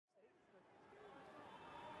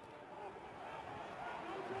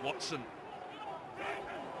Watson.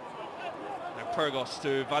 Now Pyrgos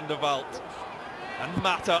to Van der Vaart and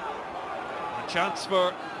Mata. A chance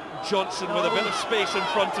for Johnson with a bit of space in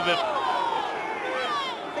front of him.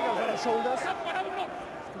 I think I was on his shoulders.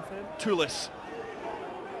 Toulis.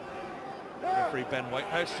 Referee Ben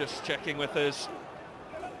Whitehouse just checking with his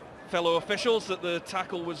fellow officials that the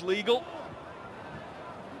tackle was legal.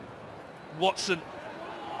 Watson.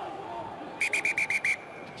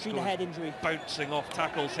 Seen a head injury. Bouncing off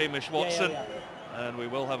tackles, Hamish Watson. And we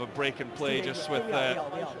will have a break in play just with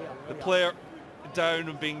the player down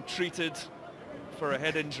and being treated for a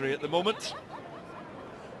head injury at the moment.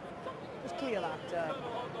 Just clear that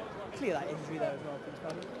injury there as well,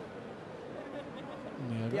 please,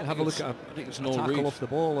 yeah, have a look at I think it's no tackle read off the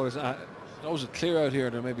ball, or is that? That was a clear out here.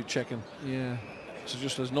 They're maybe checking. Yeah. So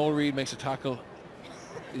just as no read makes a tackle,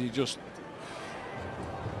 he was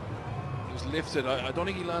lifted. I don't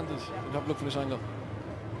think he landed. We'll have a look from this angle.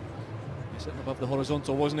 Sitting above the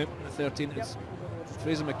horizontal, wasn't it? The 13. It's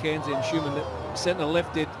Fraser McKenzie and Schumann that sitting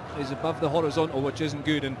lifted is above the horizontal, which isn't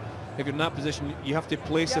good. And if you're in that position, you have to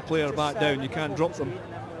place the player back down. You can't drop them.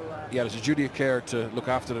 Yeah, there's a duty of care to look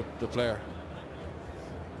after the player.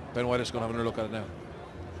 Ben White is going to have another look at it now.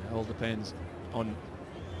 It all depends on,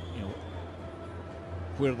 you know,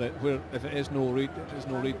 where if it is no read,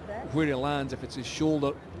 where he lands. If it's his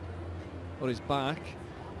shoulder or his back,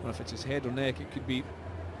 or if it's his head or neck, it could be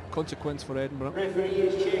consequence for Edinburgh. Referee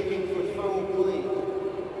is checking for foul play.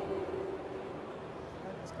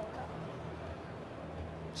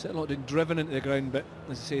 Certainly not being driven into the ground, but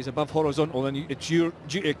as I say, he's above horizontal, and it's your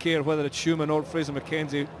duty of care, whether it's Schumann or Fraser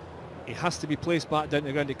McKenzie. He has to be placed back down to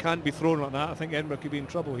the ground. He can't be thrown like that. I think Edinburgh could be in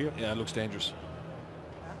trouble here. Yeah, it looks dangerous.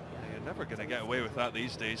 Yeah, you're never going to get away with that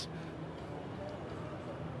these days.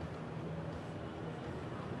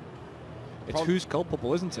 It's who's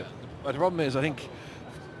culpable, isn't it? But the problem is, I think,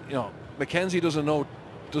 you know, McKenzie doesn't know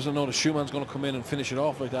that Schumann's going to come in and finish it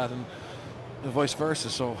off like that, and vice versa.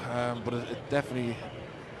 So, but it definitely,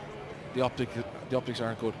 the optics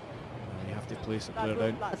aren't good. You have to place the player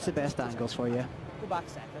down. That's the best angles for you. Go back a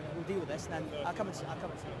second. We'll deal with this, and then I'll come and see.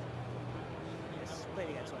 Yes, play it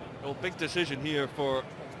again. Sorry. Well, big decision here for,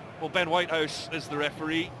 well, Ben Whitehouse is the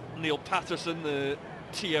referee, Neil Patterson the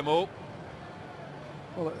TMO.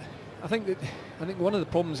 Well, I think one of the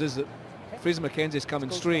problems is that Fraser McKenzie is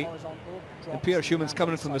coming straight, and Peter Schumann's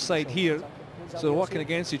coming from the side here, so they're working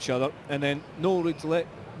against each other, and then no read to let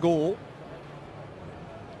go,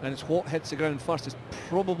 and it's what hits the ground first. It's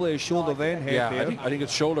probably his shoulder, then head. Yeah, there. I think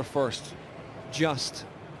it's shoulder first. Just.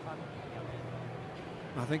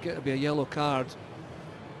 I think it'll be a yellow card,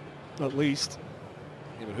 at least.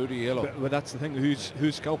 Yeah, but who do you yellow? But that's the thing.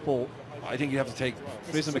 Who's culpable? I think you have to take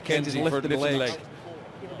Fraser McKenzie's lifted the leg.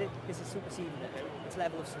 Yeah, but this is superseding it. Its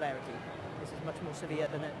level of severity. This is much more severe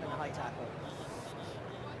than a high tackle.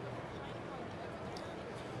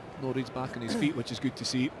 No reads back on his feet, which is good to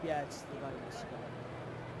see. Yeah, it's the guidance.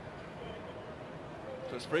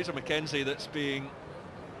 So it's Fraser McKenzie that's being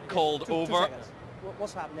called over.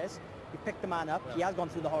 What's happened is, you picked the man up, he has gone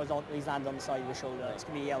through the horizontal, he's landed on the side of your shoulder. It's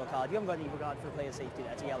going to be a yellow card. You haven't got any regard for the player's safety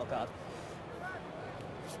there, it's a yellow card.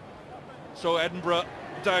 So Edinburgh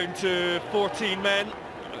down to 14 men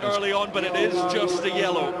early on, but it is just a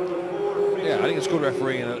yellow. Yeah, I think it's good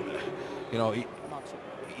refereeing. You know, he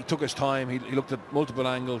took his time, he looked at multiple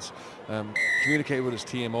angles, communicated with his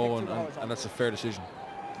TMO, and that's a fair decision.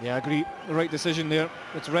 Yeah, I agree. The right decision there.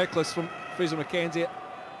 It's reckless from Fraser McKenzie.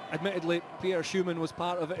 Admittedly, Peter Schumann was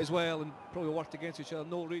part of it as well, and probably worked against each other.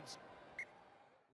 No reads.